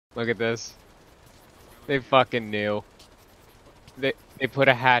Look at this. They fucking knew. They put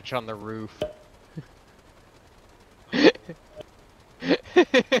a hatch on the roof. Okay.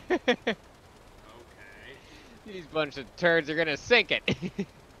 These bunch of turds are gonna sink it. Okay,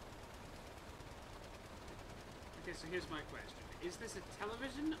 so here's my question. Is this a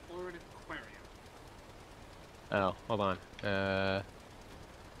television or an aquarium? Oh, hold on. I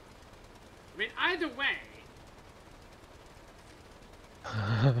mean, either way.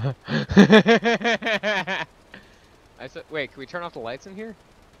 Wait, can we turn off the lights in here?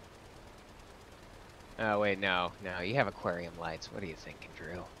 Oh, wait, no. No, you have aquarium lights. What are you thinking,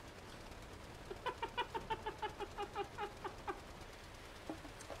 Drew?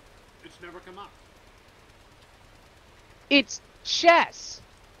 It's never come up. It's chess!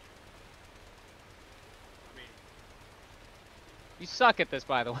 I mean... You suck at this,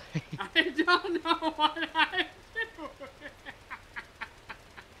 by the way. I don't know what I do.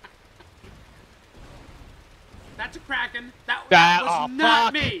 That's a Kraken. That was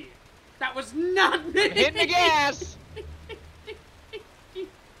not me. That was not me. Hitting the gas.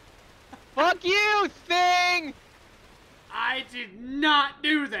 Fuck you, thing! I did not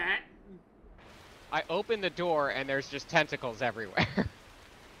do that. I opened the door and there's just tentacles everywhere.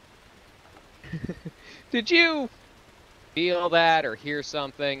 Did you feel that or hear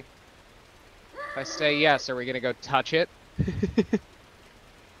something? If I say yes, are we gonna go touch it?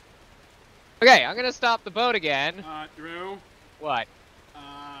 Okay, I'm gonna stop the boat again. Drew? What?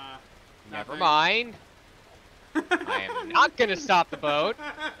 Nothing. Never mind. I am not gonna stop the boat.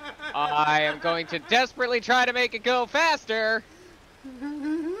 I am going to desperately try to make it go faster.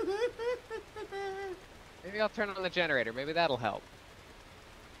 Maybe I'll turn on the generator. Maybe that'll help.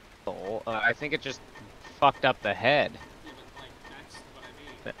 Oh, I think it just fucked up the head. Yeah, but, like, that's what I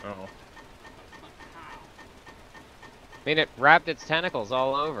mean. Oh. But how? I mean, it wrapped its tentacles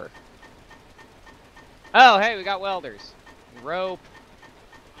all over. Oh, hey, we got welders. Rope.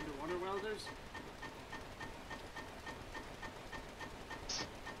 Underwater welders?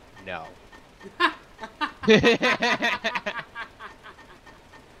 No.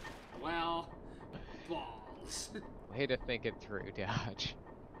 Well, balls. Way to think it through, Dodge.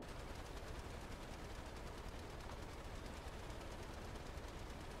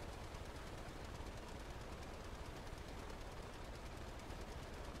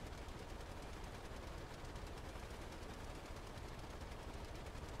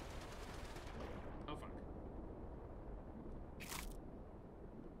 Oh, fuck.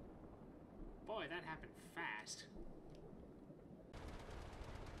 Boy, that happened fast.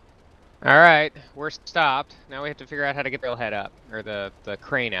 Alright, we're stopped. Now we have to figure out how to get the railhead up. Or the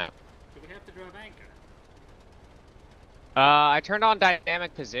crane up. Do we have to drop anchor? I turned on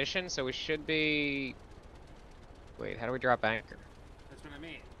dynamic position, so we should be... Wait, how do we drop anchor? That's what I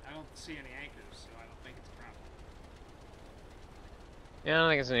mean. I don't see any anchors, so I don't think it's a problem. Yeah, I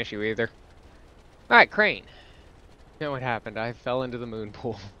don't think it's an issue either. Alright, crane. You know what happened? I fell into the moon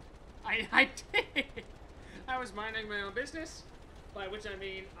pool. I did! I was minding my own business, by which I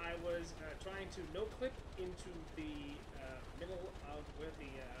mean I was trying to no-clip into the middle of where the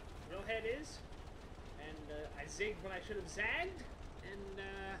drill head is, and I zigged when I should have zagged, and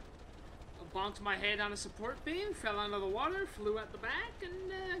bonked my head on a support beam, fell under the water, flew out the back,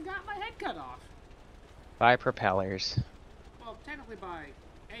 and got my head cut off. By propellers. Well, technically by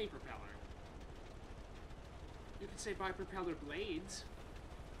a propeller. You could say by propeller blades.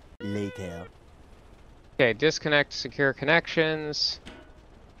 Later. Okay, disconnect secure connections.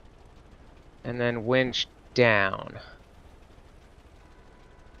 And then winch down.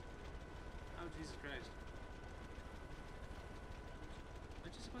 Oh, Jesus Christ.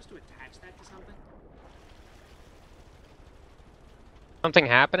 Aren't you supposed to attach that to something? Something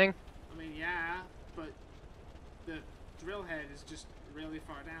happening? I mean, yeah, but the drill head is just really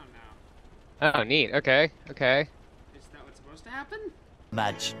far down now. Oh, neat. Okay, okay. Is that what's supposed to happen?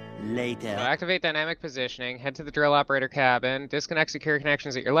 Much later. So activate dynamic positioning, head to the drill operator cabin, disconnect secure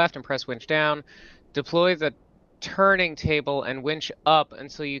connections at your left and press winch down. Deploy the turning table and winch up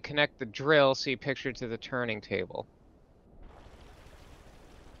until you connect the drill so you picture to the turning table.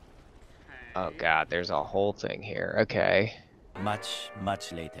 Okay. Oh god, there's a whole thing here. Okay. Much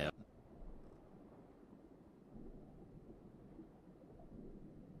later.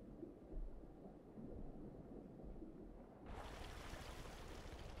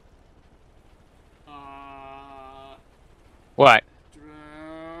 What?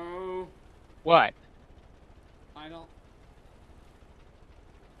 Drew. What? I don't.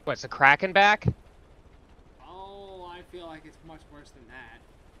 What's the Kraken back? Oh, I feel like it's much worse than that.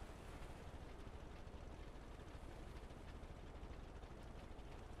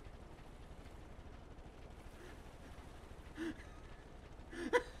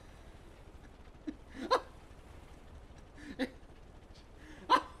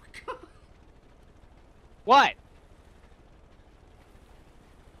 What?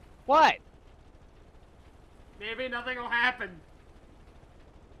 What? Maybe nothing will happen.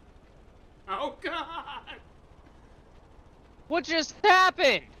 Oh God! What just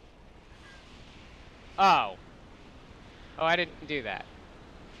happened? Oh. Oh, I didn't do that.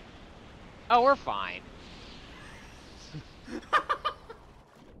 Oh, we're fine.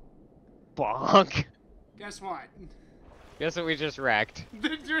 Bonk. Guess what? Guess what we just wrecked?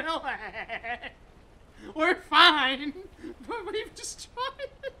 The drill head. We're fine, but we've destroyed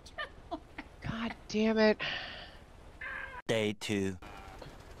the drill head. God damn it. Day 2.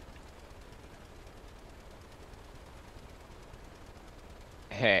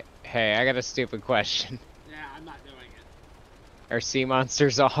 Hey, I got a stupid question. Yeah, I'm not doing it. Are sea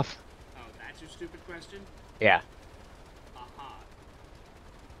monsters off? Oh, that's your stupid question? Yeah. Uh-huh.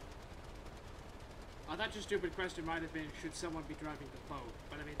 I thought your stupid question might have been, should someone be driving the boat?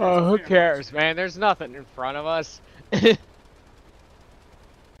 But I mean, that's Oh, a who fair cares, question. man? There's nothing in front of us.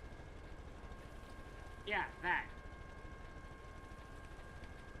 Yeah, that.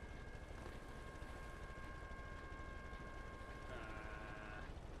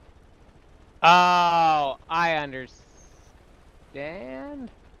 Oh, I understand.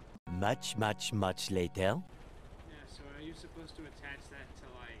 Much later. Yeah, so are you supposed to attach that to,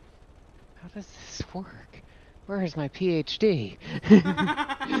 like... How does this work? Where is my PhD?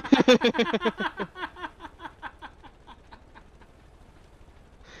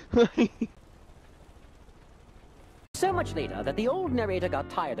 So much later that the old narrator got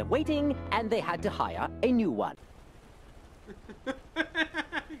tired of waiting and they had to hire a new one.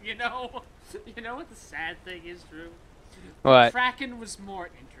 You know what the sad thing is, Drew? What? The Kraken was more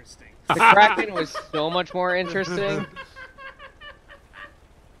interesting. The Kraken was so much more interesting.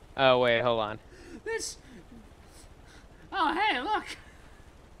 Oh, wait, hold on. This... Oh, hey, look!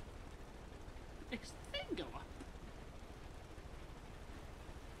 Makes the thing go up.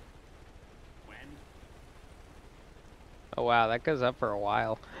 When? Oh, wow, that goes up for a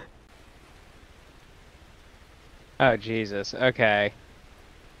while. Oh, Jesus. Okay.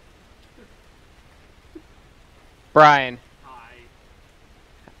 Brian.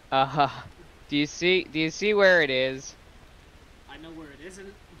 Hi. Do you see where it is? I know where it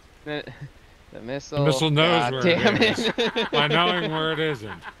isn't. The missile. The missile knows God where damn it is by knowing where it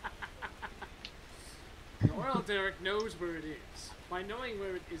isn't. The oil derrick knows where it is by knowing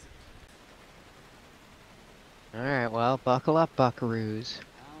where it isn't. Alright, well, buckle up, buckaroos.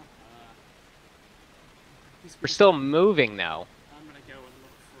 Well, We're still moving, though. I'm gonna go and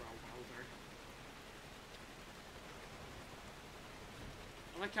look for a welder.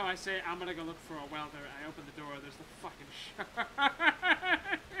 I like how I say I'm gonna go look for a welder. I open the door, there's the fucking shark.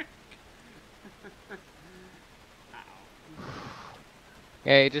 Ow.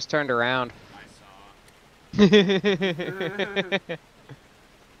 Yeah, he just turned around. I saw.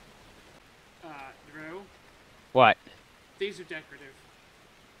 Drew, What? these are decorative.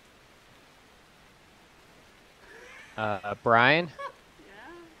 Brian?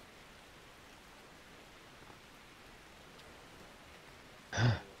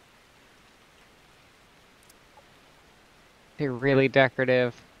 Yeah? They're really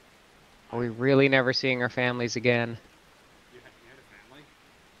decorative. Are we really never seeing our families again? You had a family?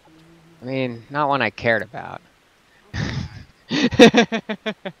 I mean, not one I cared about. Oh,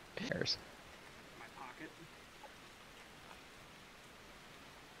 Cares. my pocket.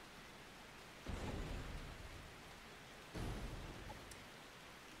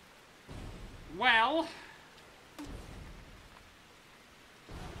 Well,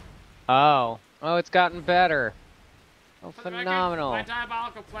 Oh, it's gotten better. Oh, for the record, phenomenal. my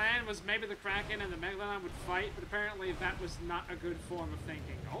diabolical plan was maybe the Kraken and the Megalodon would fight, but apparently that was not a good form of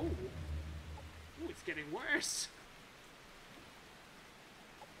thinking. Oh, ooh, it's getting worse.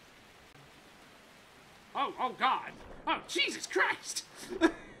 Oh God! Oh Jesus Christ! I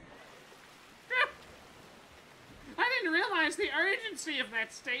didn't realize the urgency of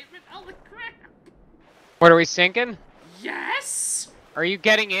that statement. Holy crap! What, are we sinking? Yes. Are you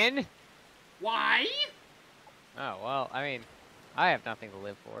getting in? Why? Oh, well, I mean, I have nothing to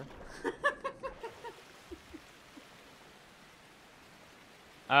live for.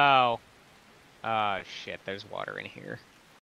 Oh. Oh, shit, there's water in here.